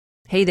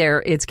Hey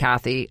there, it's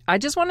Kathy. I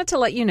just wanted to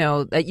let you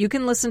know that you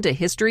can listen to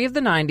History of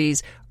the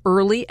 90s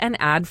early and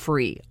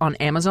ad-free on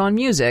Amazon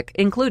Music,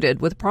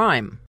 included with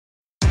Prime.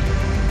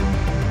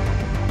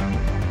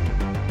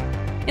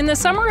 In the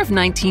summer of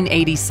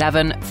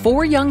 1987,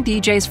 4 young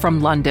DJs from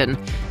London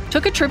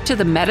took a trip to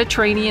the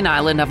Mediterranean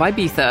island of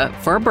Ibiza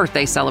for a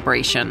birthday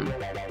celebration.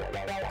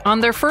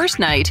 On their first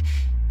night,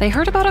 they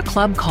heard about a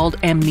club called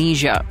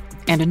Amnesia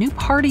and a new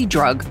party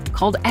drug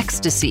called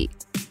ecstasy.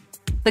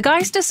 The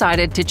guys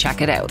decided to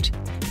check it out,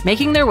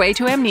 making their way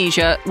to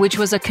Amnesia, which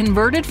was a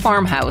converted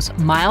farmhouse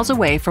miles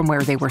away from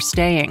where they were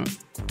staying.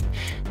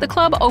 The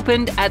club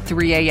opened at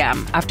 3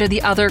 a.m. after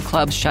the other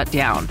clubs shut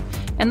down,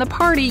 and the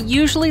party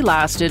usually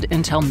lasted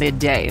until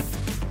midday.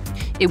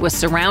 It was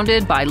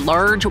surrounded by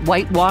large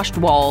whitewashed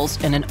walls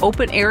and an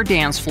open-air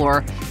dance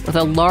floor with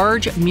a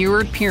large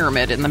mirrored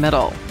pyramid in the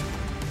middle.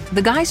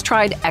 The guys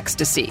tried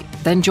ecstasy,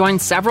 then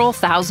joined several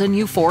thousand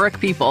euphoric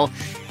people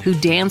who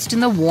danced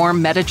in the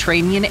warm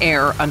Mediterranean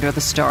air under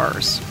the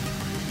stars.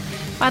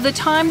 By the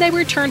time they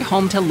returned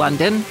home to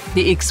London,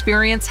 the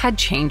experience had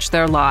changed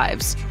their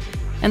lives,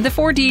 and the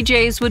 4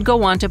 DJs would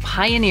go on to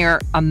pioneer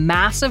a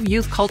massive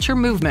youth culture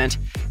movement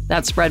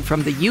that spread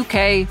from the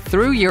UK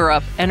through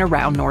Europe and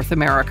around North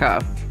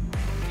America.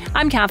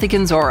 I'm Kathy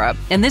Kinzora,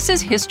 and this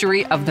is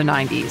History of the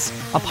 90s,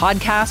 a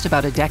podcast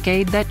about a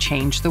decade that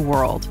changed the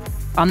world.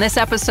 On this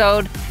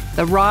episode,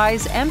 the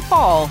rise and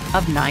fall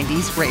of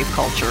 90s rave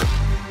culture.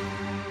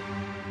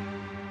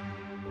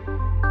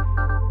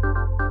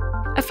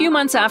 A few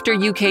months after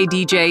UK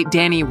DJ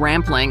Danny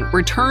Rampling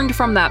returned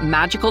from that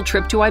magical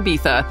trip to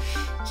Ibiza,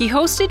 he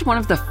hosted one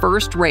of the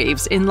first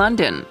raves in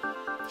London.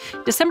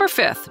 December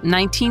 5th,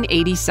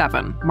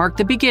 1987, marked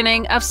the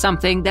beginning of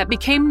something that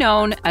became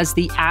known as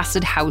the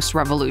Acid House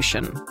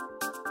Revolution.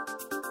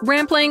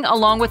 Rampling,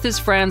 along with his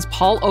friends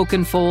Paul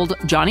Oakenfold,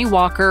 Johnny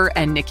Walker,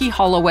 and Nicky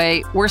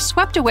Holloway, were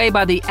swept away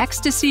by the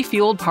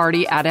ecstasy-fueled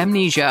party at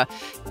Amnesia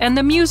and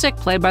the music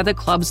played by the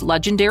club's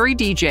legendary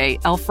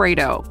DJ,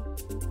 Alfredo.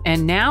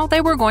 And now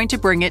they were going to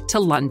bring it to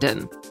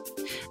London.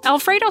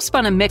 Alfredo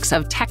spun a mix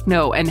of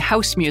techno and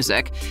house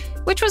music,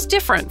 which was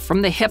different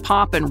from the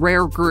hip-hop and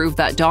rare groove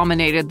that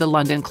dominated the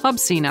London club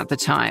scene at the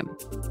time.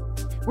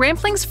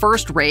 Rampling's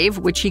first rave,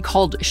 which he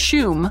called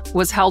Shoom,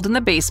 was held in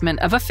the basement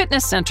of a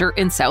fitness center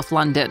in South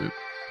London.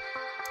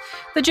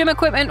 The gym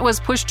equipment was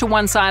pushed to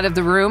one side of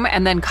the room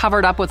and then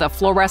covered up with a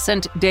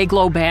fluorescent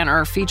Dayglow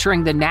banner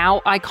featuring the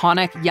now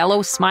iconic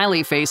yellow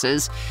smiley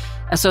faces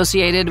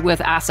associated with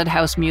acid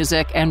house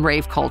music and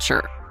rave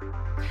culture.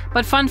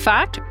 But fun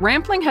fact,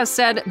 Rampling has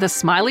said the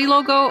smiley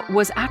logo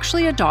was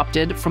actually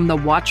adopted from the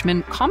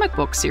Watchmen comic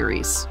book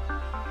series.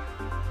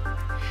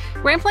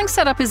 Rampling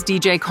set up his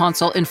DJ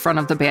console in front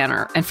of the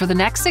banner, and for the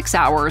next 6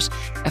 hours,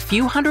 a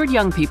few hundred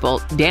young people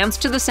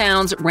danced to the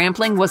sounds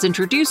Rampling was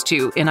introduced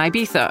to in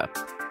Ibiza.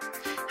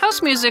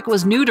 House music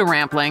was new to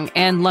Rampling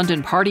and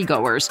London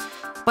partygoers,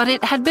 but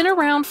it had been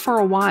around for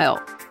a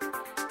while.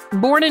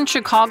 Born in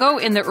Chicago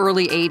in the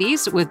early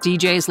 80s with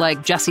DJs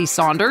like Jesse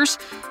Saunders,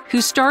 who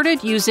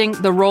started using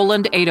the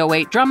Roland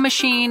 808 drum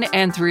machine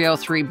and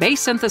 303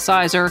 bass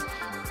synthesizer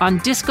on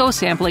disco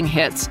sampling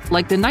hits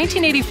like the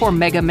 1984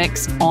 mega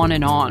mix On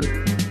and On.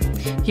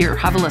 Here,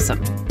 have a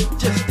listen.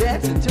 Just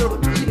dance until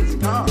the beat is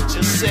gone.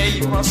 Just say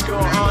you must go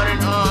on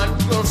and on,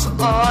 goes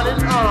on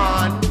and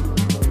on.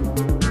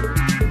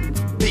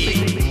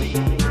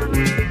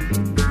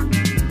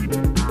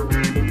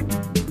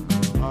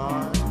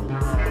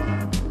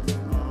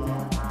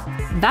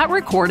 That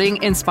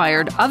recording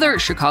inspired other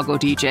Chicago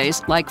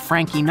DJs like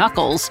Frankie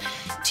Knuckles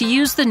to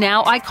use the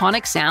now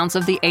iconic sounds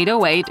of the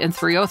 808 and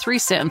 303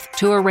 synth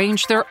to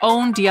arrange their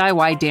own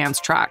DIY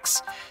dance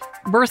tracks,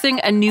 birthing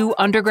a new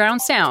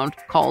underground sound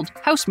called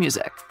house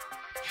music.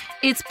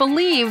 It's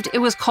believed it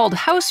was called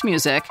house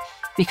music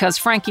because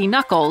Frankie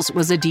Knuckles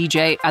was a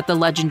DJ at the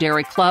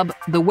legendary club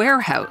The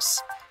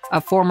Warehouse,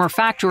 a former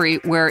factory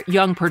where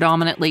young,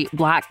 predominantly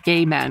black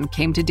gay men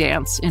came to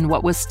dance in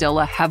what was still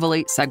a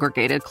heavily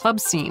segregated club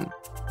scene.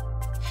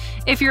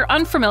 If you're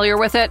unfamiliar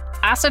with it,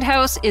 acid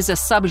house is a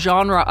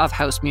subgenre of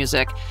house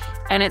music,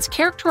 and it's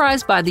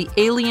characterized by the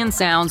alien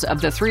sounds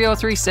of the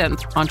 303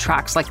 synth on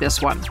tracks like this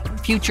one,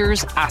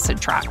 Future's Acid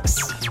Tracks.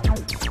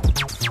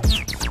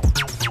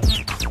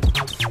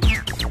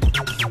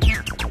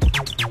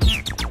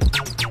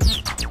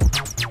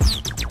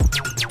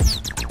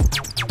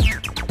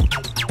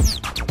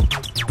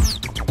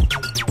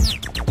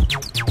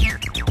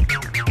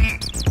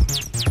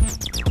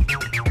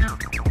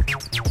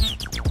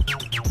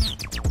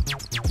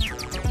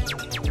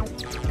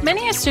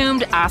 Many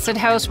assumed acid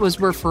house was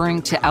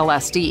referring to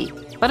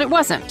LSD, but it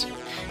wasn't.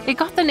 It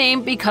got the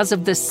name because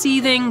of the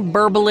seething,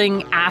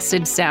 burbling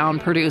acid sound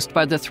produced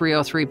by the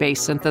 303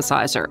 bass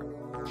synthesizer.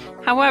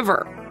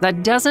 However,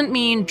 that doesn't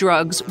mean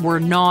drugs were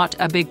not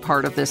a big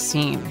part of this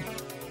scene.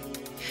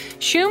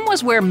 Shoom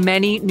was where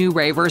many new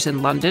ravers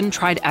in London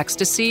tried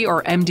ecstasy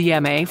or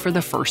MDMA for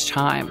the first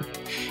time.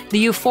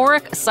 The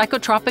euphoric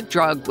psychotropic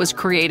drug was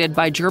created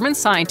by German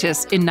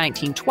scientists in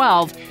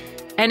 1912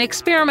 and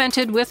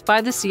experimented with by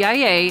the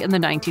CIA in the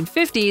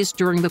 1950s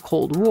during the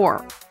Cold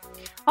War.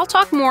 I'll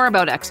talk more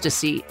about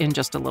ecstasy in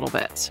just a little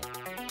bit.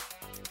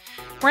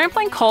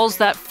 Rampling calls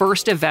that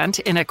first event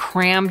in a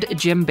crammed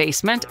gym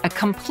basement a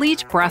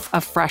complete breath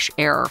of fresh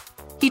air.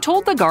 He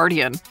told The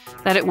Guardian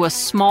that it was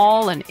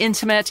small and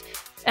intimate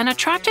and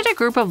attracted a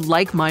group of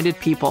like-minded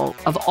people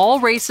of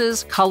all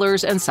races,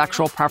 colors, and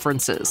sexual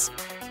preferences,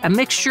 a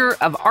mixture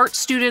of art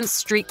students,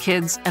 street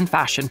kids, and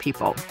fashion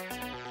people.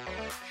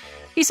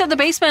 He said the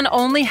basement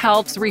only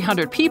held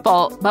 300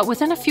 people, but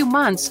within a few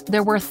months,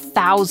 there were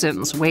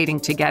thousands waiting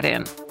to get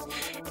in.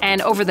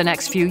 And over the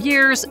next few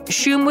years,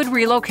 Shoom would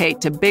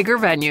relocate to bigger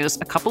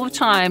venues a couple of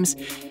times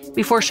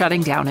before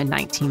shutting down in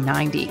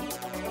 1990.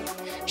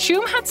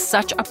 Shoom had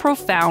such a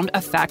profound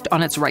effect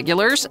on its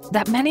regulars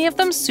that many of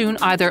them soon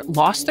either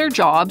lost their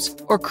jobs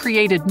or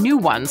created new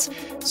ones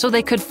so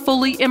they could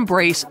fully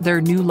embrace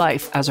their new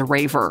life as a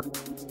raver.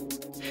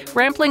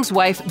 Rampling's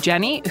wife,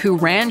 Jenny, who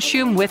ran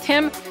Shoom with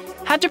him,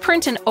 had to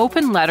print an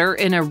open letter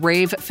in a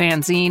rave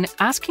fanzine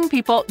asking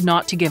people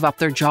not to give up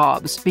their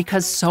jobs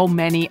because so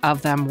many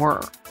of them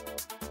were.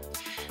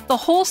 The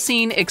whole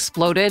scene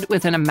exploded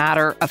within a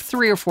matter of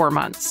 3 or 4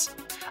 months.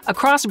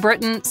 Across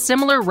Britain,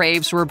 similar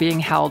raves were being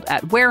held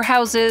at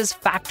warehouses,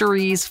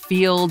 factories,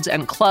 fields,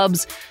 and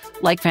clubs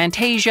like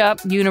Fantasia,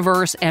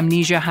 Universe,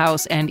 Amnesia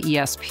House, and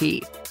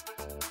ESP.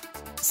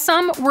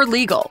 Some were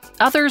legal,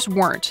 others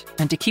weren't,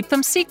 and to keep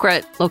them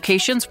secret,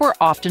 locations were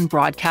often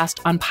broadcast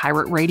on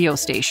pirate radio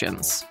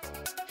stations.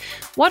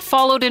 What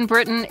followed in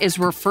Britain is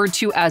referred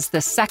to as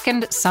the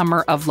Second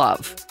Summer of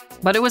Love,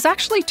 but it was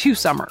actually 2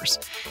 summers.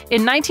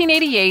 In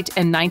 1988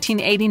 and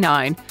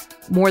 1989,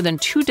 more than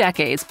 2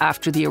 decades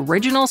after the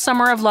original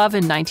Summer of Love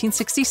in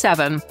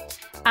 1967,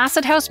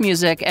 acid house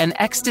music and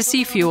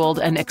ecstasy fueled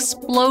an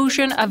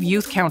explosion of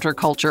youth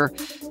counterculture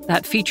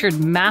that featured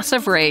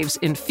massive raves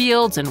in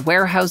fields and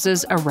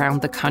warehouses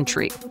around the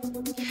country.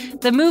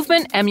 The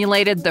movement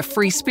emulated the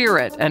free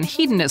spirit and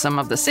hedonism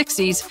of the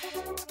 60s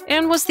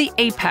and was the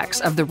apex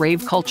of the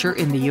rave culture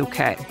in the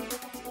UK.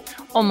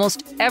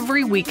 Almost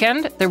every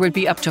weekend, there would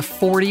be up to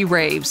 40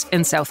 raves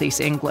in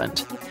southeast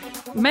England.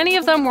 Many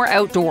of them were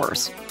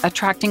outdoors,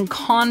 attracting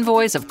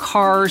convoys of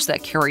cars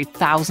that carried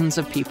thousands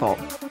of people.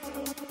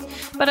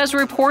 But as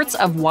reports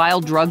of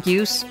wild drug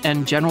use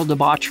and general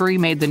debauchery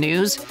made the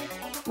news,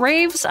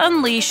 raves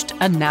unleashed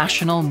a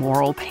national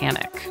moral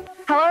panic.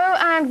 Hello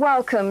and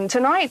welcome.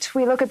 Tonight,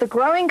 we look at the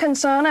growing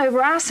concern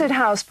over acid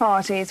house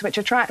parties, which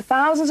attract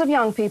thousands of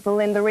young people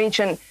in the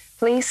region.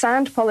 Police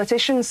and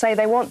politicians say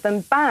they want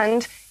them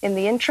banned in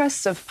the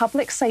interests of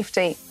public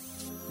safety.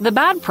 The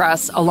bad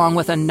press, along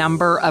with a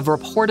number of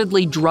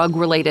reportedly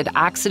drug-related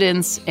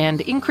accidents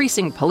and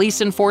increasing police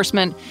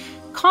enforcement,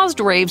 caused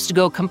raves to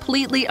go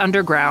completely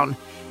underground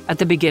at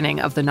the beginning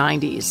of the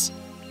 90s.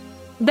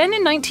 Then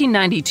in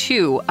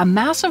 1992, a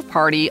massive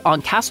party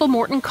on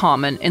Castlemorton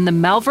Common in the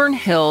Malvern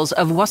Hills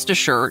of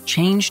Worcestershire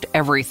changed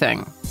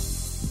everything.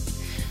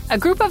 A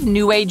group of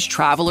New Age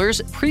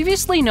travelers,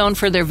 previously known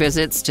for their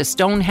visits to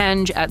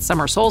Stonehenge at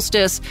summer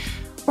solstice,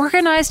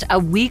 organized a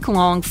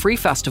week-long free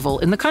festival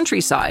in the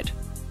countryside.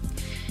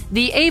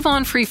 The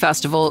Avon Free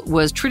Festival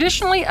was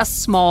traditionally a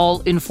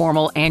small,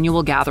 informal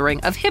annual gathering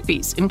of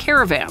hippies in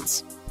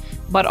caravans.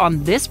 But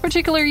on this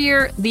particular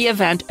year, the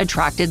event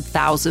attracted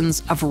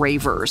thousands of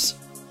ravers.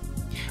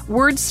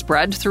 Word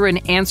spread through an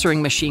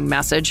answering machine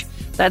message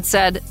that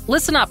said,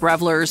 "Listen up,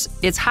 revelers,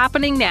 it's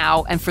happening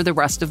now and for the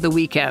rest of the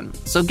weekend.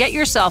 So get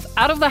yourself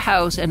out of the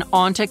house and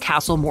onto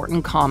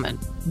Castlemorton Common.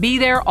 Be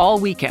there all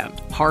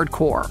weekend,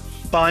 hardcore."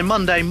 By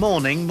Monday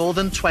morning, more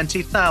than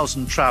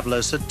 20,000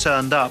 travellers had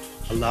turned up.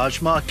 A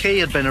large marquee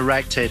had been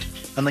erected,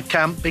 and the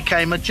camp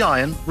became a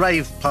giant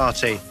rave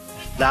party.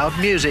 Loud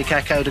music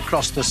echoed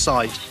across the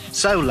site,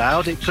 so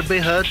loud it could be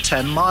heard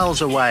 10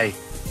 miles away.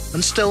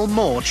 And still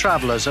more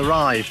travellers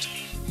arrived.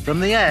 From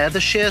the air,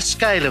 the sheer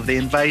scale of the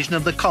invasion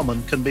of the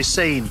Common can be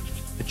seen,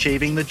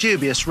 achieving the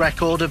dubious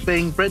record of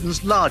being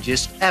Britain's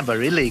largest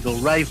ever illegal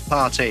rave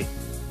party.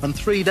 And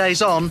 3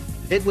 days on,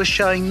 it was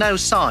showing no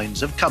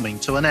signs of coming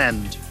to an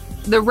end.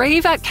 The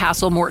rave at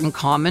Castlemorton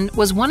Common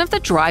was one of the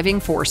driving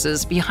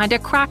forces behind a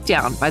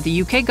crackdown by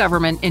the UK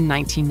government in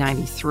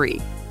 1993.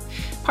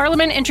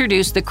 Parliament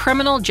introduced the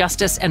Criminal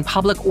Justice and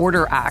Public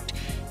Order Act,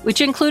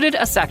 which included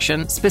a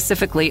section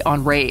specifically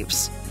on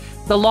raves.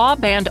 The law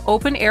banned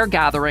open-air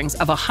gatherings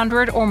of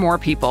 100 or more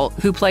people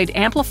who played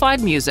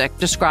amplified music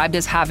described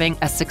as having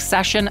a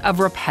succession of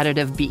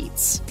repetitive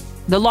beats.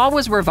 The law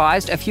was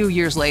revised a few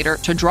years later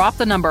to drop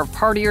the number of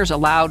partiers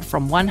allowed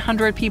from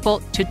 100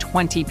 people to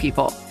 20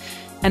 people,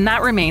 and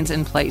that remains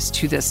in place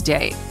to this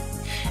day.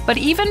 But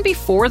even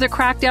before the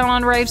crackdown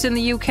on raves in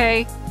the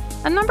UK,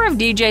 a number of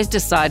DJs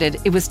decided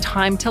it was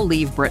time to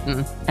leave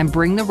Britain and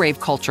bring the rave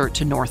culture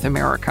to North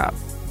America.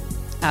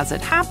 As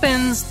it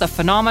happens, the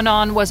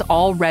phenomenon was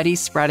already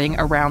spreading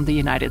around the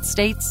United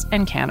States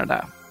and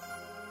Canada.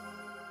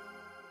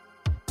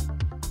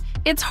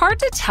 It's hard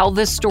to tell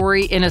this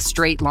story in a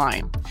straight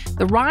line.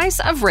 The rise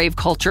of rave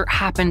culture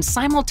happened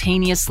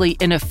simultaneously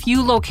in a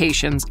few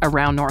locations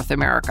around North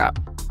America.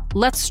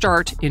 Let's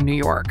start in New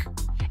York.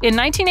 In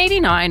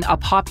 1989, a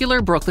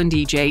popular Brooklyn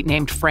DJ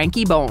named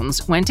Frankie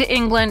Bones went to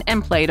England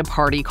and played a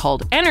party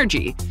called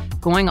Energy,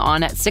 going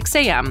on at 6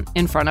 a.m.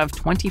 in front of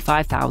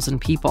 25,000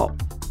 people.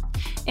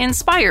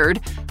 Inspired,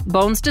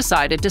 Bones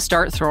decided to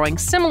start throwing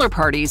similar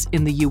parties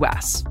in the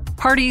U.S.,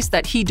 parties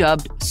that he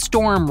dubbed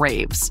Storm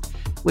Raves,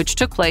 which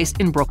took place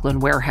in Brooklyn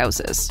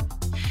warehouses.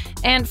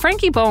 And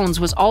Frankie Bones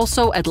was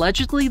also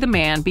allegedly the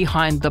man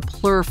behind the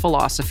Plur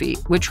philosophy,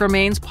 which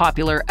remains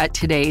popular at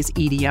today's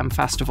EDM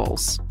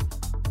festivals.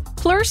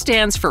 Plur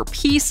stands for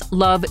Peace,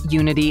 Love,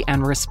 Unity,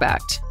 and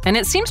Respect, and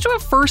it seems to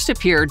have first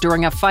appeared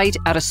during a fight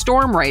at a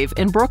storm rave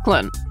in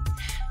Brooklyn.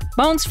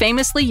 Bones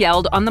famously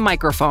yelled on the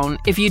microphone,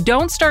 "If you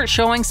don't start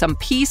showing some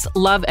peace,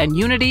 love, and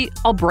unity,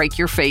 I'll break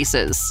your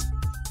faces."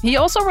 He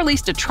also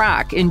released a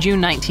track in June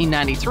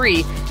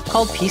 1993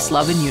 called Peace,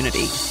 Love, and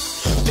Unity.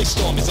 This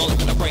storm is only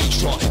gonna rain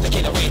strong. They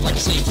can't rain like a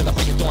slave to the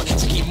break of dawn.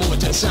 To keep moving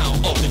to the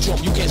sound of the drum,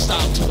 you can't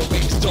stop till the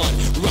rave is done.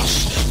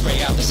 Rush,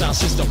 spray out the sound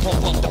system,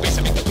 pump up the bass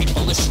and make the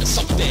people listen to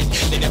something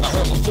they never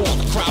heard before.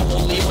 The crowd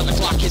won't leave when the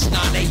clock hits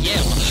 9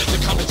 a.m.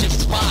 The competition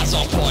spies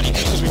our party,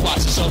 cause we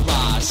watch the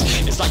sunrise.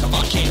 It's like a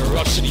volcano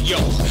eruption, yo.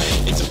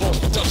 It's a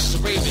boat with Duchess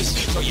of Ravens.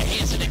 Throw your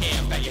hands in the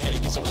air, bang your head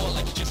against the wall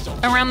like you just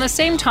don't. Around the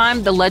same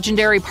time, the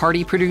legendary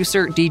party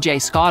producer DJ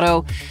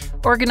Scotto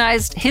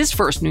organized his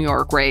first New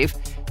York rave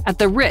at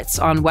the Ritz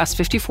on West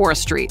 54th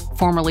Street,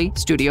 formerly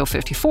Studio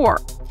 54.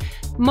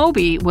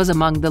 Moby was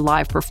among the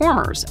live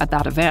performers at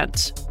that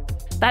event.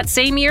 That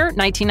same year,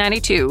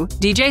 1992,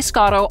 DJ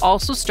Scotto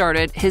also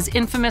started his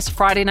infamous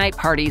Friday night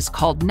parties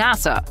called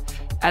NASA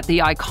at the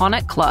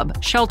iconic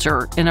club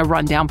Shelter in a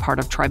rundown part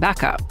of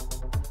Tribeca.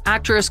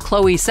 Actress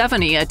Chloe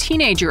Sevigny, a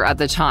teenager at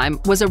the time,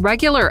 was a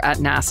regular at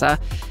NASA,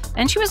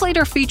 and she was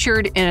later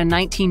featured in a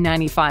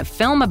 1995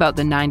 film about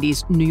the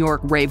 90s New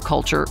York rave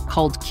culture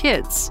called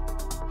Kids.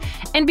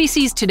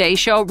 NBC's Today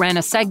Show ran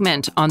a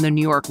segment on the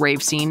New York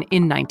rave scene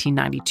in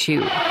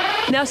 1992.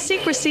 Now,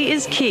 secrecy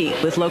is key,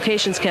 with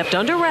locations kept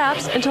under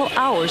wraps until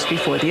hours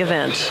before the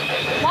event.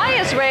 Why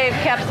is rave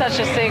kept such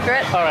a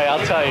secret? All right,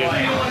 I'll tell you.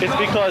 It's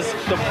because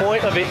the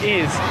point of it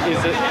is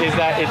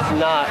that it's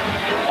not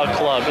a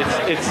club.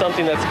 It's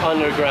something that's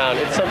underground.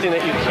 It's something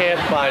that you can't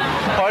find.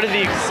 Part of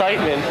the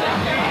excitement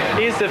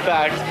is the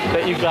fact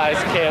that you guys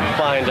can't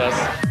find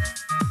us.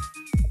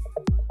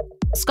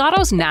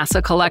 Scotto's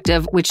NASA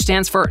Collective, which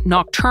stands for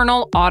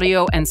Nocturnal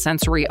Audio and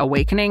Sensory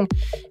Awakening,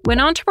 went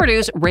on to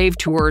produce rave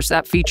tours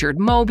that featured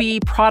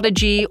Moby,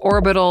 Prodigy,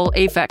 Orbital,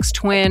 Aphex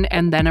Twin,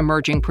 and then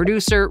emerging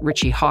producer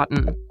Richie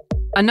Hawtin.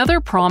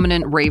 Another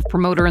prominent rave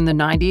promoter in the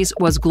 90s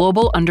was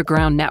Global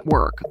Underground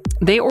Network.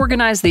 They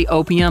organized the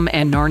Opium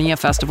and Narnia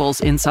festivals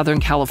in Southern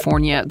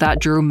California that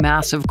drew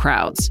massive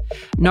crowds.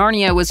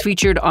 Narnia was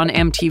featured on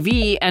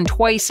MTV and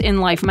twice in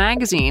Life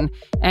magazine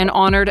and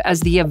honored as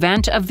the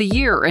event of the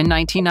year in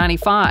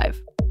 1995.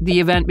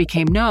 The event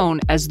became known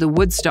as the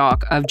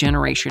Woodstock of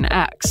Generation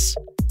X.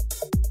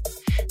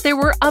 There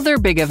were other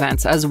big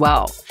events as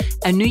well.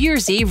 A New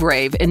Year's Eve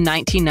rave in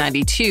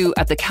 1992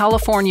 at the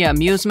California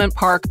amusement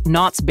park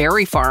Knott's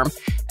Berry Farm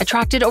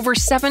attracted over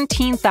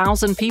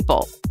 17,000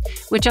 people,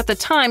 which at the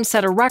time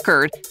set a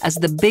record as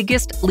the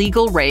biggest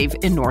legal rave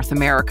in North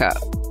America.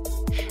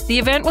 The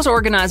event was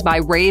organized by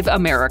Rave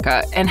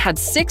America and had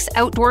 6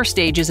 outdoor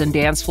stages and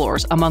dance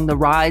floors among the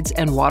rides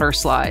and water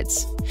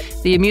slides.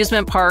 The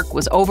amusement park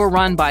was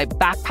overrun by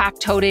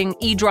backpack-toting,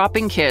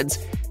 eavesdropping kids,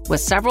 with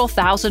several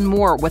thousand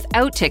more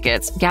without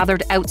tickets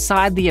gathered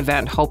outside the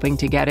event hoping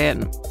to get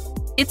in.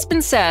 It's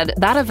been said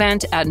that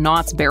event at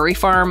Knott's Berry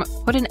Farm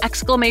put an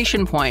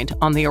exclamation point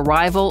on the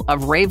arrival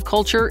of rave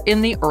culture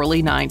in the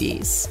early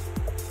 90s.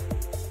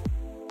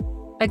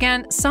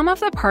 Again, some of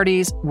the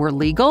parties were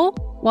legal,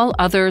 while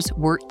others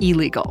were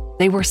illegal.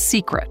 They were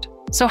secret.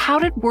 So how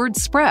did word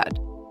spread?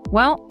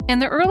 Well, in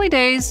the early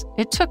days,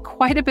 it took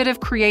quite a bit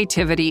of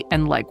creativity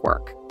and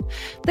legwork.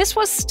 This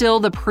was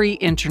still the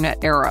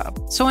pre-internet era,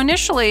 so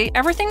initially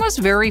everything was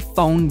very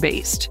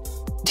phone-based.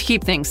 To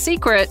keep things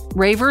secret,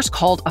 ravers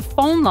called a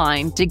phone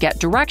line to get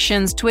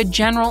directions to a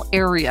general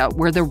area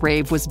where the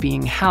rave was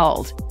being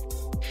held.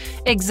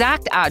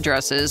 Exact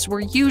addresses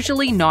were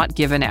usually not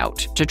given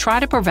out to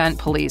try to prevent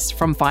police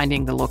from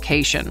finding the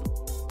location.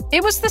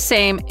 It was the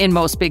same in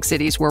most big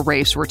cities where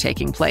raves were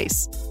taking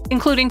place,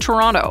 including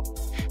Toronto.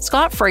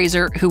 Scott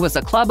Fraser, who was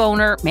a club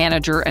owner,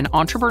 manager, and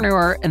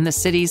entrepreneur in the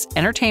city's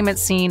entertainment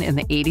scene in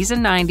the 80s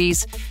and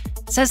 90s,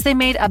 says they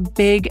made a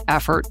big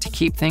effort to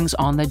keep things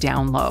on the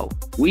down low.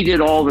 We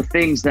did all the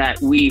things that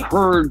we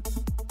heard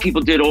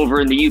people did over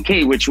in the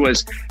UK, which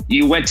was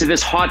you went to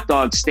this hot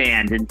dog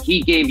stand and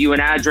he gave you an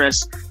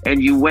address,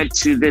 and you went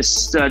to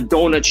this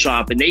donut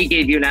shop and they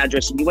gave you an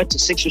address, and you went to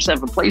 6 or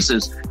 7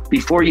 places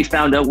before you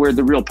found out where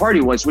the real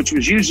party was, which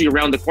was usually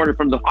around the corner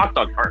from the hot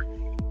dog cart.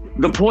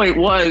 The point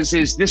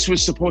is this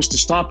was supposed to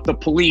stop the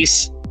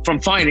police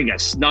from finding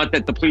us, not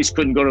that the police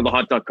couldn't go to the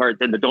hot dog cart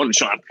and the donut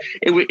shop.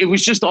 It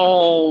was just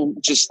all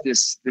just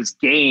this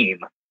game.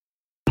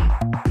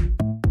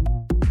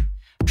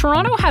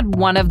 Toronto had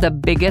one of the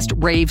biggest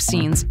rave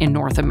scenes in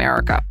North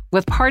America,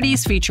 with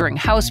parties featuring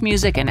house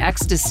music and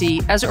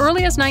ecstasy as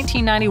early as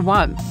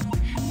 1991.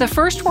 The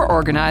first were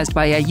organized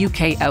by a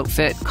UK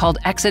outfit called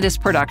Exodus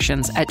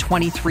Productions at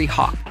 23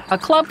 Hop, a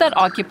club that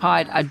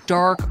occupied a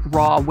dark,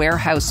 raw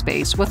warehouse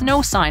space with no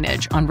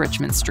signage on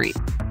Richmond Street.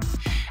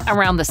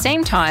 Around the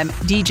same time,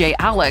 DJ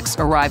Alex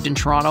arrived in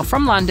Toronto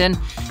from London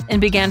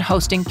and began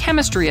hosting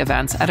chemistry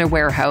events at a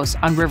warehouse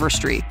on River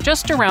Street,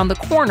 just around the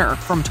corner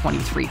from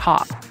 23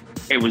 Hop.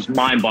 It was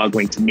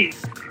mind-boggling to me.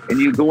 And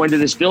you go into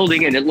this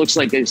building and it looks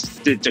like this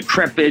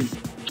decrepit,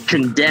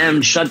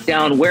 condemned, shut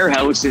down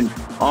warehouse, and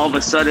all of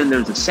a sudden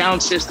there's a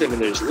sound system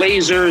and there's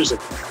lasers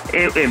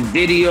and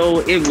video.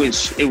 It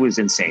was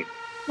insane.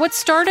 What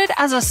started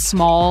as a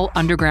small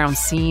underground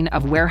scene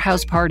of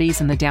warehouse parties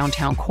in the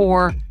downtown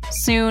core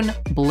soon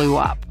blew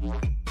up.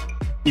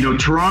 You know,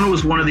 Toronto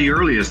was one of the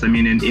earliest. I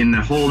mean, in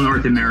the whole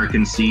North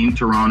American scene,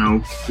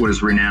 Toronto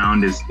was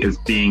renowned as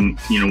being,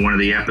 one of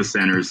the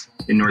epicenters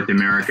in North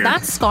America.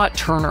 That's Scott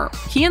Turner.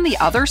 He and the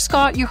other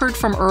Scott you heard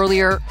from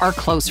earlier are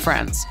close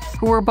friends,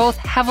 who were both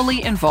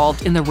heavily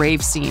involved in the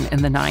rave scene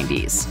in the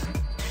 90s.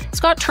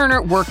 Scott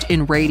Turner worked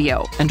in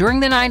radio, and during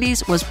the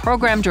 90s was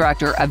program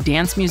director of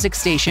dance music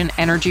station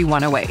Energy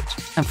 108.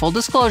 And full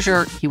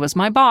disclosure, he was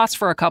my boss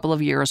for a couple of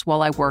years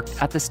while I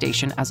worked at the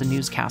station as a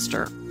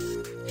newscaster.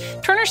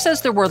 Turner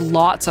says there were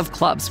lots of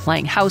clubs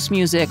playing house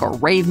music or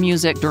rave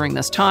music during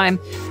this time,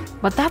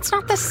 but that's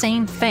not the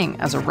same thing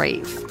as a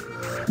rave.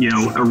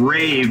 A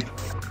rave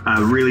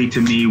really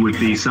to me would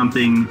be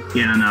something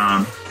in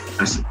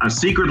a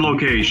secret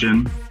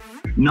location,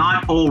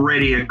 not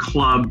already a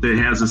club that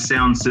has a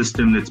sound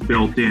system that's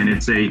built in.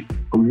 It's a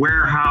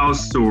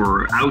warehouse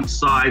or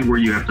outside where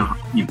you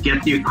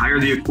hire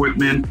the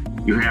equipment,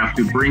 you have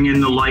to bring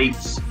in the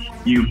lights,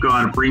 you've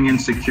got to bring in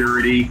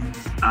security.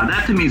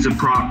 That to me is a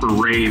proper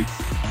rave.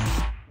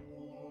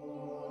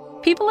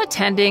 People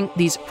attending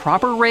these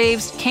proper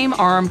raves came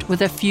armed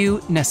with a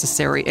few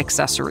necessary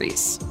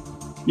accessories.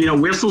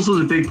 Whistles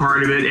was a big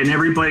part of it, and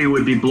everybody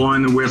would be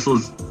blowing the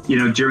whistles,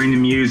 during the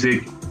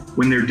music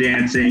when they're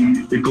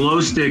dancing. The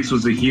glow sticks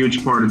was a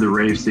huge part of the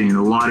rave scene.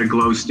 A lot of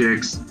glow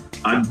sticks.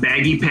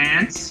 Baggy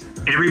pants.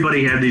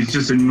 Everybody had these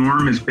just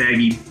enormous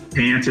baggy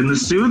pants. And the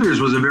Soothers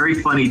was a very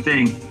funny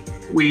thing.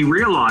 We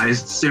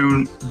realized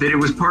soon that it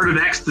was part of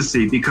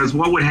ecstasy, because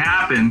what would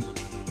happen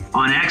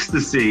on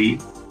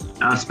ecstasy,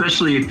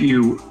 especially if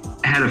you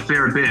had a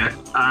fair bit,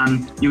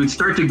 you would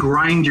start to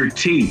grind your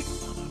teeth.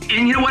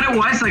 And you know what it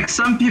was? Like,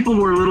 some people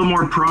were a little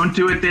more prone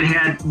to it that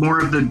had more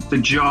of the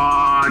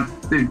jaw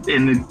and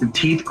the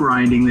teeth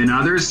grinding than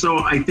others. So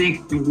I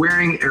think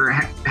wearing or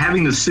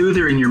having the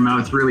Soother in your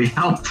mouth really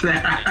helped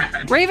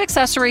that. Rave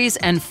accessories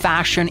and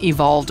fashion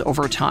evolved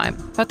over time,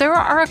 but there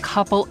are a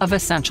couple of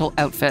essential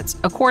outfits,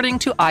 according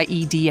to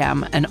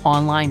IEDM, an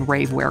online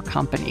ravewear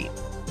company.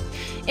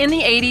 In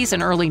the 80s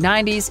and early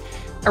 90s,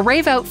 a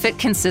rave outfit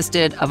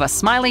consisted of a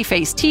smiley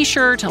face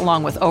t-shirt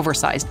along with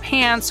oversized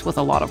pants with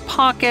a lot of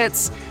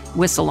pockets,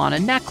 whistle on a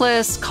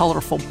necklace,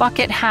 colorful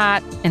bucket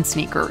hat, and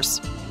sneakers.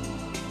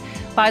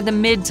 By the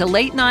mid to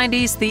late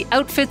 90s, the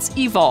outfits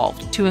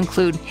evolved to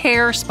include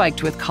hair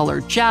spiked with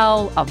colored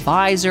gel, a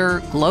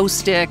visor, glow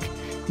stick,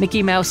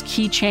 Mickey Mouse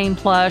keychain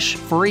plush,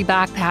 furry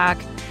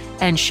backpack,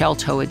 and shell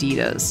toe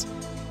Adidas.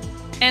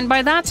 And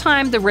by that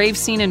time, the rave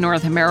scene in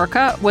North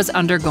America was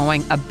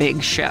undergoing a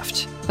big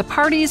shift. The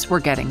parties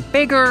were getting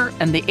bigger,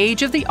 and the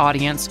age of the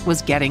audience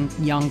was getting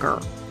younger.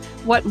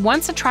 What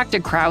once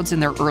attracted crowds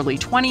in their early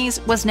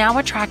 20s was now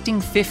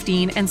attracting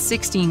 15 and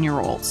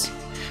 16-year-olds.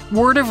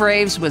 Word of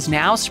raves was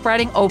now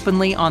spreading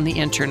openly on the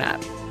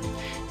internet.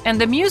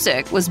 And the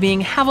music was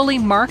being heavily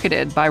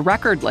marketed by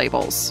record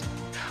labels.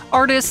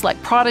 Artists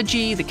like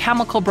Prodigy, The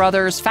Chemical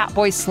Brothers,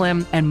 Fatboy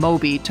Slim, and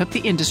Moby took the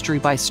industry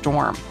by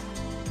storm.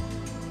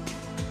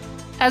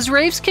 As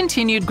raves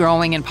continued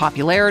growing in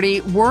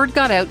popularity, word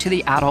got out to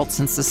the adults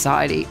in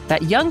society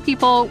that young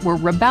people were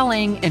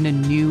rebelling in a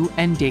new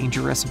and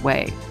dangerous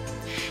way.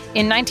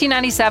 In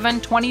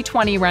 1997,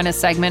 2020 ran a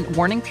segment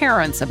warning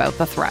parents about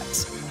the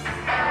threats.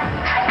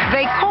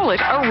 They call it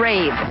a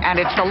rave, and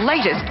it's the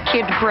latest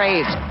kid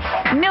craze.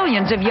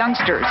 Millions of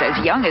youngsters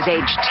as young as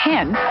age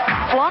 10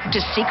 flock to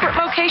secret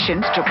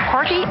locations to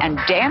party and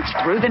dance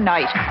through the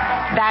night.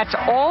 That's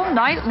all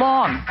night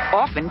long,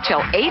 often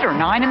till 8 or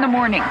 9 in the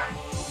morning.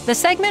 The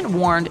segment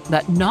warned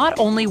that not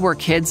only were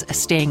kids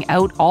staying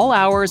out all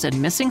hours and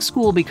missing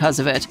school because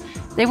of it,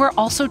 they were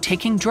also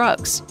taking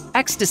drugs,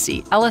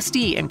 ecstasy,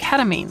 LSD, and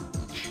ketamine,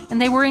 and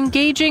they were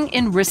engaging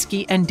in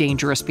risky and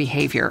dangerous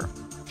behavior.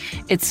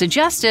 It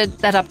suggested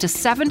that up to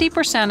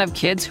 70% of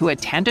kids who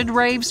attended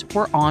raves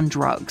were on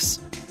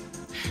drugs.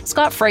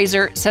 Scott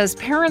Fraser says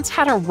parents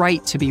had a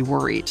right to be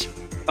worried.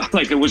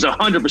 Like, it was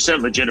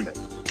 100% legitimate.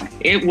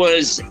 It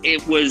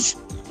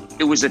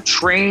was a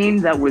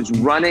train that was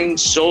running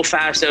so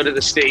fast out of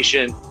the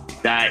station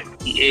that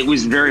it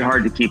was very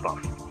hard to keep up.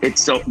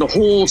 The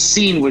whole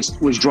scene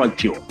was drug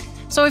fueled.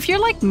 So if you're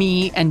like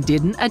me and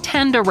didn't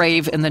attend a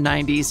rave in the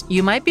 90s,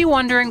 you might be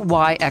wondering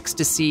why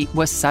ecstasy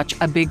was such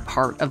a big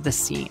part of the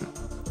scene.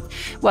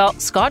 Well,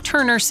 Scott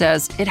Turner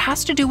says it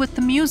has to do with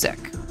the music.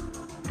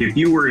 If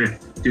you were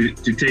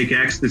to take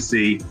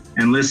ecstasy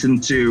and listen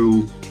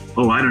to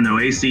I don't know,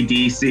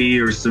 AC/DC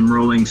or some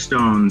Rolling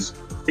Stones,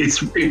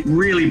 it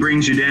really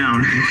brings you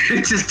down.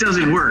 It just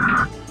doesn't work.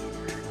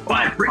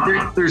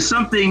 But there's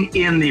something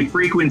in the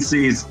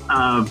frequencies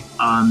of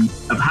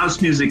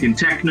house music and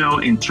techno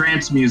and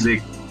trance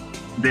music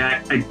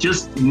that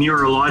just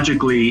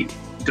neurologically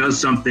does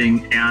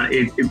something, and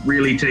it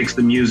really takes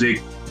the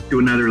music to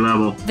another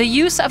level. The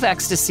use of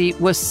ecstasy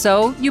was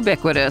so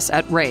ubiquitous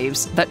at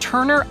raves that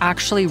Turner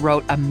actually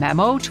wrote a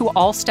memo to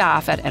all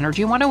staff at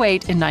Energy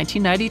 108 in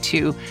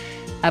 1992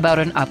 about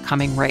an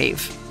upcoming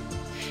rave.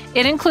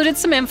 It included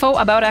some info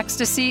about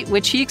ecstasy,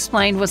 which he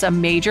explained was a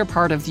major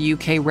part of the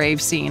UK rave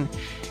scene,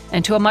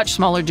 and to a much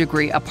smaller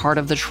degree, a part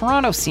of the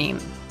Toronto scene.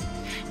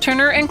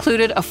 Turner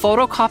included a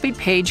photocopied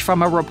page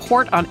from a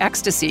report on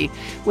ecstasy,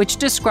 which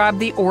described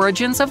the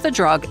origins of the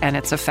drug and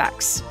its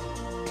effects.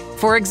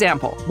 For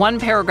example, one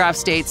paragraph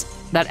states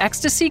that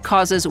ecstasy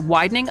causes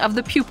widening of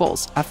the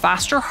pupils, a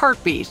faster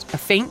heartbeat, a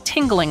faint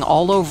tingling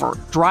all over,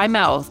 dry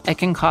mouth. It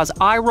can cause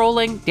eye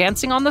rolling,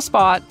 dancing on the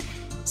spot,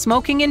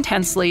 smoking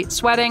intensely,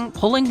 sweating,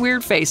 pulling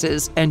weird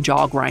faces, and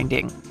jaw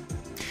grinding.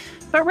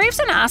 But raves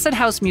and acid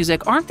house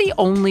music aren't the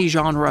only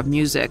genre of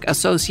music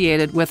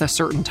associated with a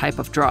certain type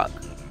of drug.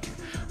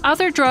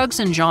 Other drugs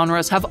and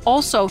genres have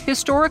also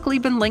historically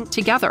been linked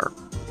together,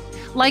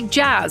 like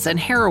jazz and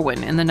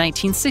heroin in the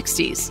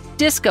 1960s,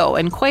 disco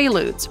and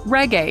quaaludes,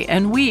 reggae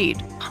and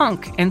weed,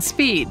 punk and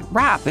speed,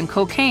 rap and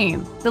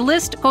cocaine. The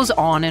list goes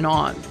on.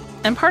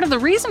 And part of the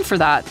reason for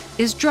that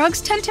is drugs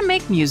tend to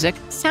make music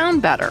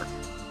sound better.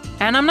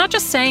 And I'm not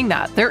just saying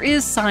that, there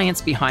is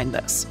science behind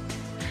this.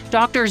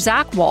 Dr.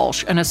 Zach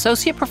Walsh, an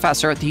associate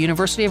professor at the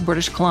University of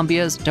British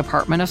Columbia's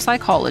Department of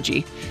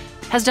Psychology,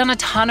 has done a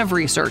ton of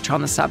research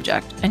on the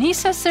subject, and he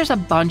says there's a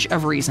bunch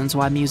of reasons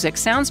why music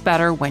sounds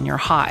better when you're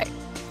high.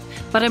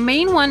 But a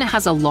main one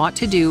has a lot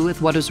to do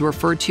with what is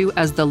referred to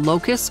as the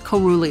locus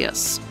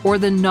coeruleus, or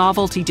the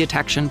novelty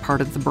detection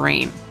part of the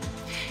brain,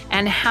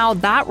 and how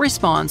that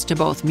responds to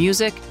both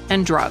music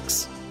and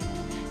drugs.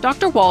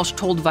 Dr. Walsh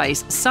told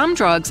Vice some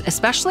drugs,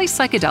 especially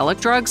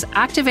psychedelic drugs,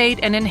 activate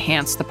and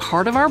enhance the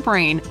part of our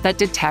brain that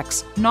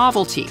detects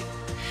novelty.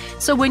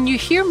 So when you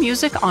hear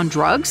music on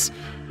drugs,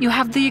 you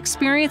have the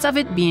experience of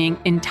it being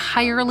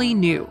entirely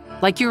new,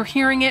 like you're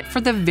hearing it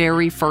for the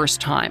very first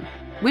time,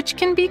 which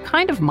can be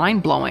kind of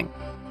mind-blowing.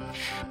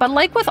 But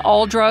like with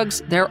all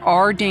drugs, there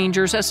are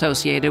dangers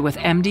associated with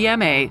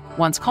MDMA,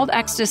 once called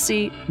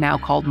ecstasy, now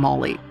called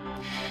Molly.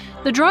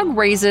 The drug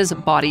raises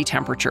body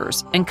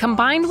temperatures, and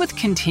combined with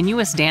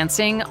continuous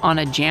dancing on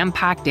a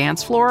jam-packed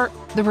dance floor,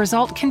 the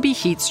result can be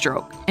heat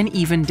stroke and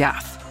even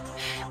death,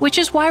 which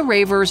is why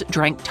ravers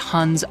drank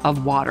tons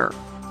of water.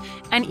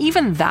 And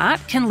even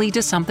that can lead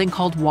to something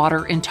called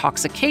water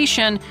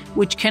intoxication,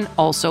 which can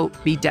also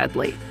be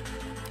deadly.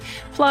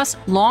 Plus,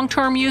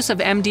 long-term use of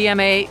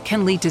MDMA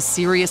can lead to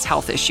serious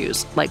health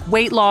issues like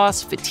weight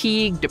loss,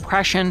 fatigue,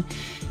 depression,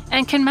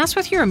 and can mess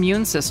with your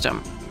immune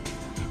system.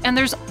 And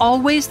there's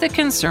always the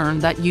concern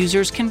that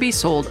users can be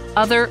sold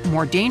other,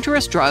 more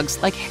dangerous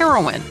drugs like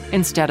heroin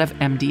instead of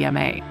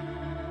MDMA.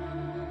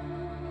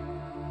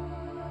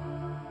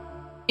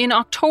 In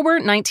October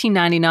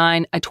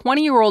 1999, a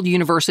 20-year-old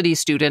university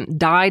student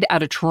died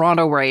at a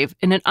Toronto rave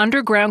in an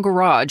underground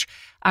garage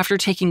after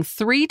taking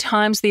 3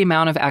 times the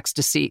amount of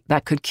ecstasy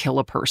that could kill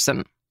a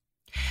person.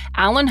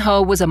 Alan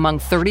Ho was among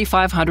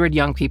 3,500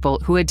 young people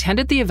who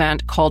attended the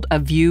event called A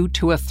View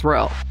to a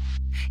Thrill.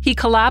 He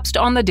collapsed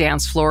on the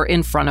dance floor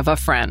in front of a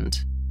friend.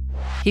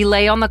 He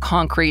lay on the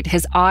concrete,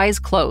 his eyes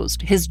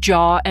closed, his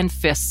jaw and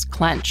fists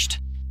clenched.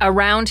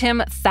 Around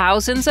him,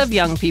 thousands of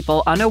young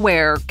people,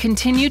 unaware,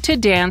 continued to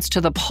dance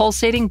to the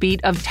pulsating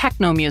beat of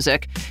techno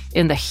music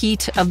in the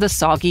heat of the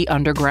soggy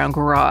underground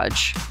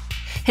garage.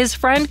 His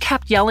friend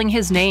kept yelling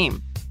his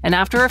name, and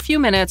after a few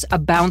minutes, a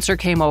bouncer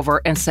came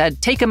over and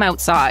said, "Take him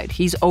outside,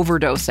 he's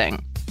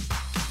overdosing."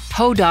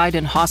 Ho died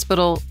in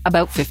hospital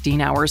about 15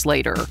 hours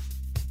later.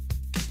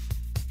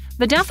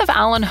 The death of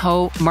Alan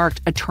Ho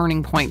marked a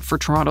turning point for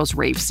Toronto's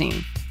rave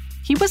scene.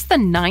 He was the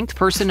 9th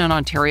person in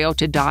Ontario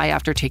to die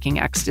after taking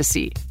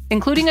ecstasy,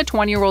 including a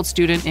 20-year-old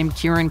student named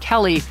Kieran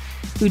Kelly,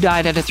 who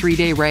died at a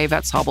 3-day rave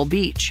at Sauble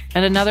Beach,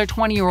 and another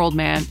 20-year-old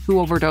man who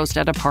overdosed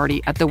at a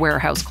party at the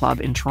Warehouse Club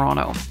in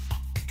Toronto.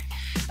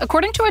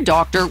 According to a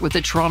doctor with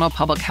the Toronto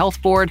Public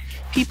Health Board,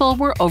 people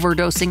were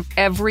overdosing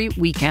every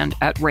weekend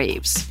at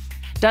raves.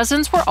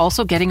 Dozens were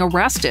also getting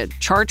arrested,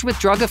 charged with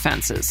drug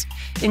offenses,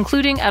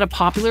 including at a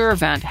popular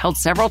event held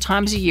several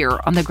times a year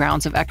on the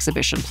grounds of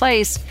Exhibition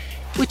Place,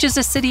 which is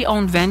a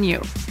city-owned venue.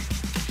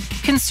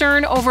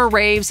 Concern over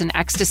raves and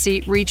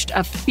ecstasy reached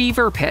a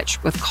fever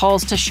pitch with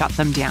calls to shut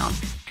them down.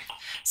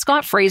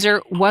 Scott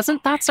Fraser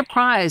wasn't that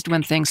surprised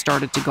when things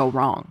started to go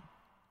wrong.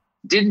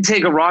 Didn't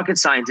take a rocket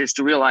scientist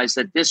to realize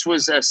that this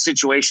was a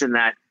situation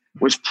that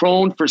was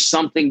prone for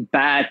something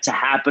bad to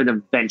happen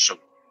eventually.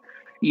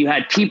 You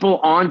had people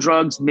on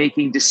drugs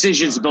making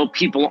decisions about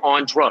people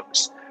on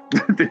drugs.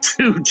 The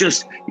two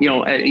just,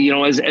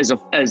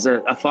 as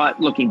a thought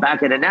looking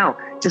back at it now,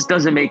 just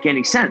doesn't make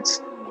any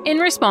sense. In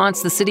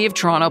response, the City of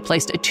Toronto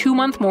placed a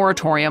 2-month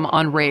moratorium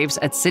on raves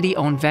at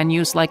city-owned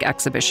venues like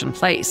Exhibition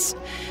Place,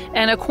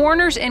 and a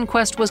coroner's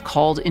inquest was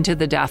called into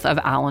the death of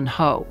Alan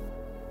Ho.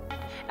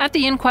 At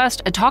the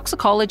inquest, a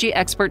toxicology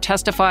expert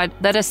testified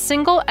that a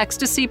single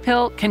ecstasy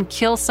pill can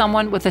kill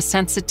someone with a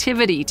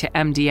sensitivity to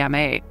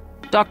MDMA.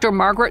 Dr.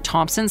 Margaret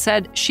Thompson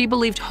said she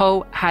believed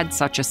Ho had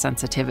such a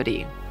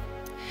sensitivity.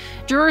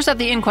 Jurors at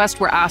the inquest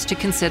were asked to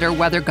consider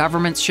whether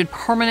governments should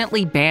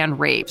permanently ban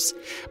raves,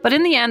 but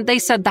in the end, they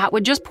said that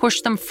would just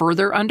push them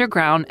further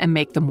underground and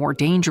make them more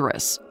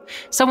dangerous.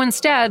 So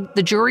instead,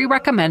 the jury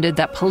recommended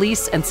that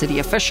police and city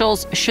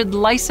officials should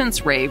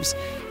license raves,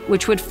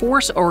 which would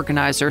force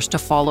organizers to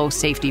follow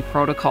safety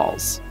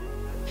protocols.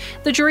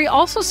 The jury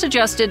also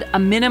suggested a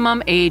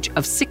minimum age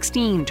of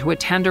 16 to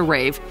attend a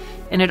rave,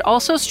 and it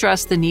also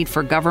stressed the need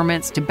for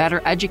governments to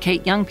better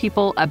educate young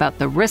people about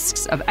the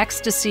risks of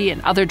ecstasy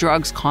and other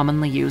drugs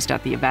commonly used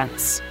at the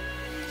events.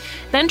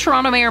 Then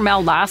Toronto Mayor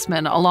Mel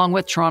Lastman, along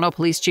with Toronto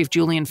Police Chief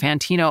Julian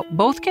Fantino,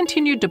 both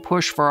continued to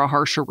push for a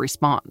harsher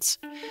response.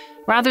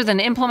 Rather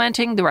than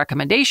implementing the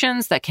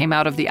recommendations that came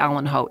out of the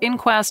Alan Ho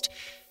inquest,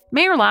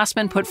 Mayor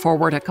Lastman put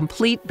forward a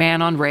complete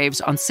ban on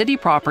raves on city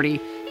property,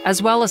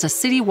 as well as a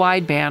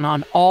citywide ban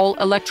on all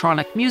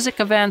electronic music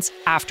events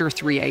after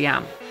 3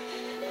 a.m.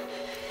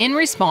 In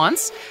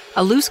response,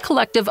 a loose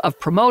collective of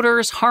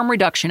promoters, harm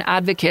reduction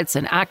advocates,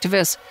 and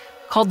activists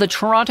called the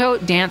Toronto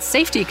Dance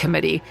Safety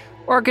Committee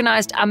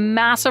organized a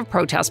massive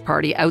protest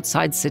party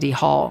outside City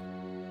Hall.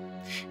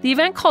 The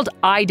event called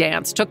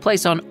iDance took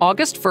place on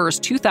August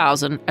 1st,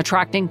 2000,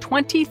 attracting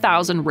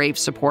 20,000 rave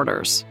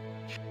supporters.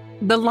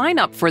 The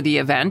lineup for the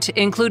event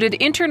included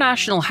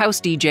international house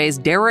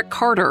DJs Derek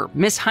Carter,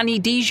 Miss Honey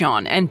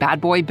Dijon, and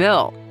Bad Boy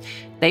Bill.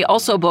 They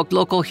also booked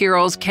local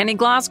heroes Kenny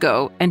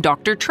Glasgow and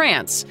Dr.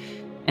 Trance,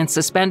 and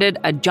suspended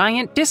a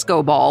giant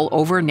disco ball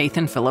over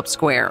Nathan Phillips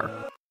Square.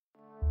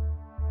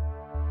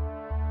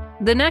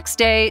 The next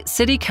day,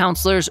 city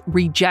councillors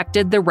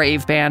rejected the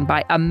rave ban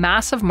by a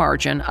massive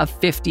margin of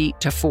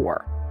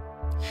 50-4.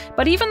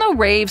 But even though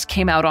raves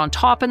came out on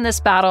top in this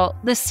battle,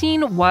 the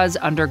scene was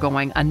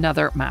undergoing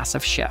another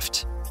massive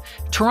shift.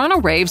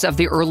 Toronto raves of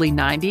the early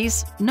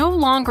 90s no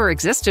longer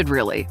existed,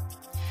 really.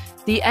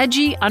 The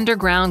edgy,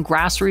 underground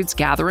grassroots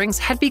gatherings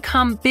had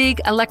become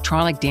big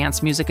electronic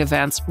dance music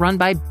events run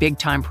by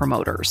big-time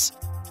promoters.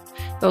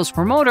 Those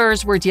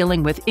promoters were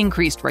dealing with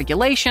increased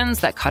regulations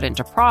that cut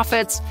into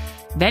profits,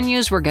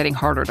 venues were getting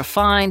harder to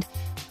find,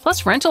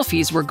 plus rental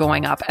fees were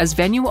going up as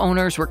venue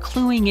owners were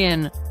cluing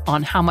in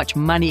on how much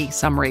money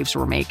some raves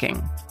were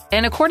making.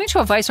 And according to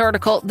a Vice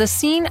article, the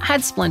scene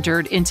had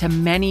splintered into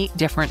many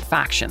different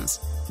factions,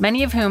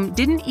 many of whom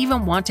didn't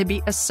even want to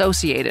be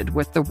associated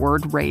with the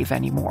word rave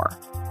anymore.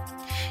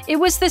 It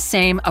was the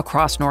same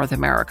across North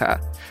America.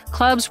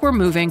 Clubs were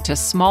moving to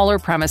smaller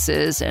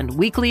premises, and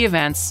weekly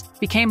events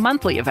became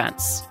monthly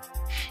events.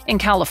 In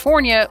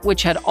California,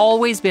 which had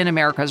always been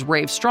America's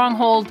rave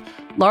stronghold,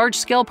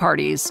 large-scale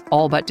parties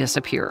all but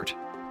disappeared.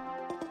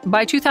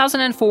 By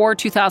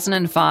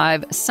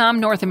 2004-2005, some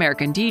North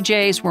American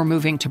DJs were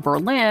moving to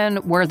Berlin,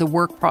 where the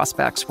work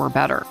prospects were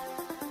better.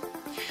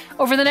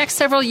 Over the next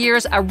several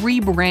years, a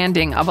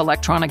rebranding of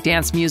electronic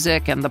dance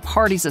music and the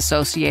parties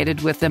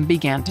associated with them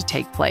began to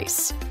take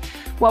place.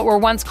 What were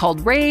once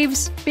called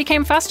raves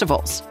became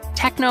festivals.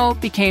 Techno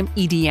became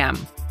EDM.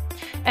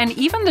 And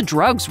even the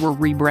drugs were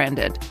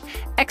rebranded.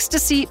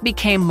 Ecstasy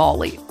became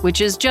Molly, which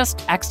is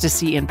just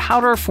ecstasy in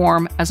powder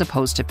form as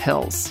opposed to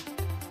pills.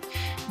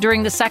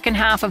 During the second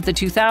half of the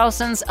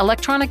 2000s,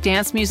 electronic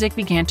dance music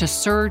began to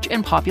surge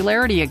in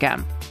popularity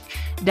again.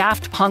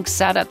 Daft Punk's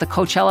set at the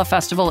Coachella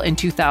Festival in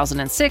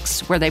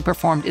 2006, where they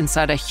performed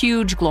inside a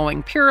huge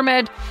glowing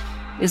pyramid,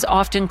 is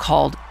often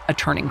called a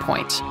turning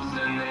point.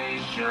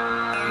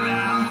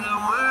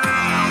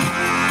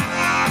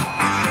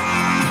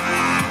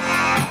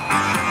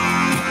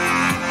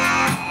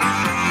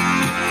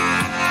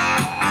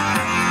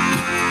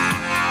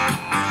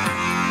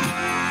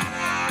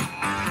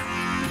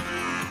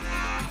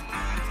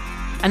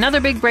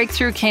 Another big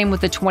breakthrough came with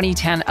the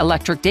 2010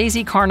 Electric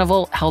Daisy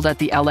Carnival held at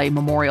the LA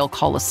Memorial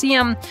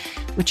Coliseum,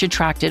 which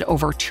attracted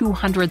over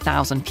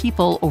 200,000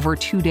 people over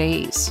 2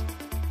 days.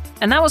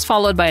 And that was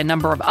followed by a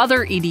number of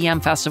other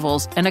EDM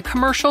festivals and a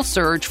commercial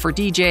surge for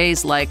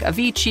DJs like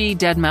Avicii,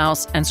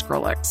 Deadmau5, and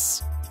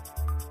Skrillex.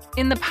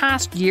 In the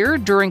past year,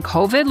 during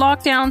COVID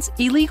lockdowns,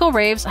 illegal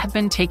raves have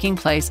been taking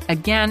place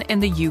again in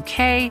the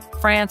UK,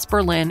 France,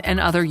 Berlin, and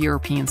other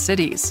European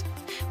cities.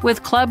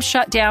 With clubs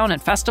shut down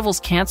and festivals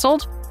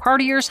canceled,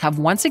 partiers have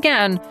once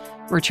again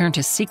returned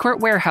to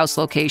secret warehouse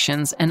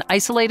locations and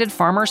isolated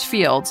farmers'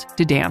 fields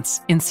to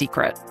dance in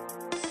secret.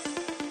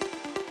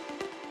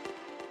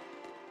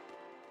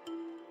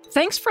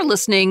 Thanks for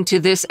listening to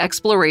this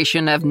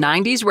exploration of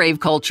 90s rave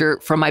culture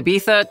from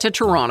Ibiza to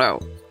Toronto.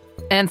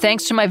 And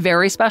thanks to my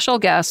very special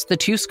guests, the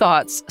two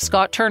Scotts,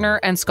 Scott Turner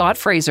and Scott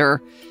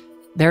Fraser.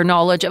 Their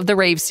knowledge of the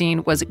rave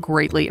scene was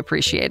greatly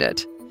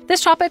appreciated.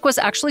 This topic was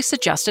actually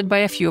suggested by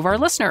a few of our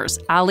listeners,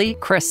 Ali,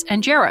 Chris,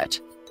 and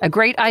Jarrett. A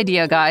great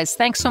idea, guys.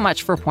 Thanks so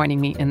much for pointing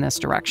me in this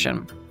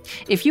direction.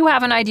 If you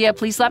have an idea,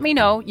 please let me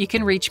know. You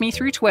can reach me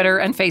through Twitter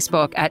and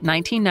Facebook at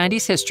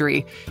 1990s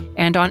History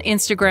and on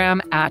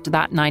Instagram at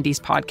That 90s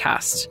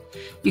Podcast.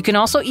 You can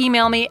also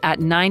email me at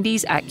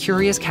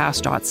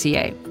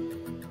 90s@curiouscast.ca.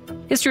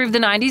 History of the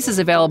 90s is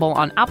available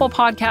on Apple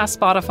Podcasts,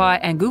 Spotify,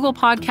 and Google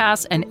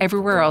Podcasts, and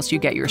everywhere else you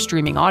get your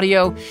streaming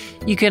audio.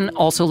 You can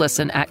also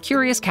listen at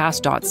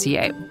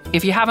curiouscast.ca.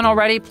 If you haven't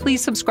already,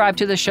 please subscribe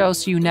to the show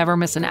so you never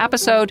miss an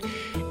episode.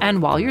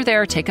 And while you're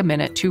there, take a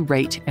minute to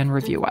rate and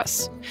review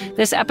us.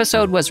 This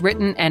episode was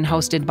written and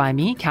hosted by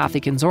me, Kathy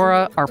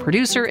Kinzora. Our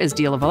producer is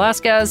Dila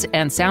Velasquez,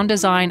 and sound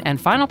design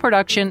and final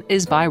production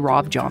is by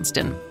Rob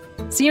Johnston.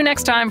 See you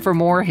next time for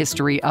more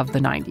History of the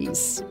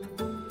 90s.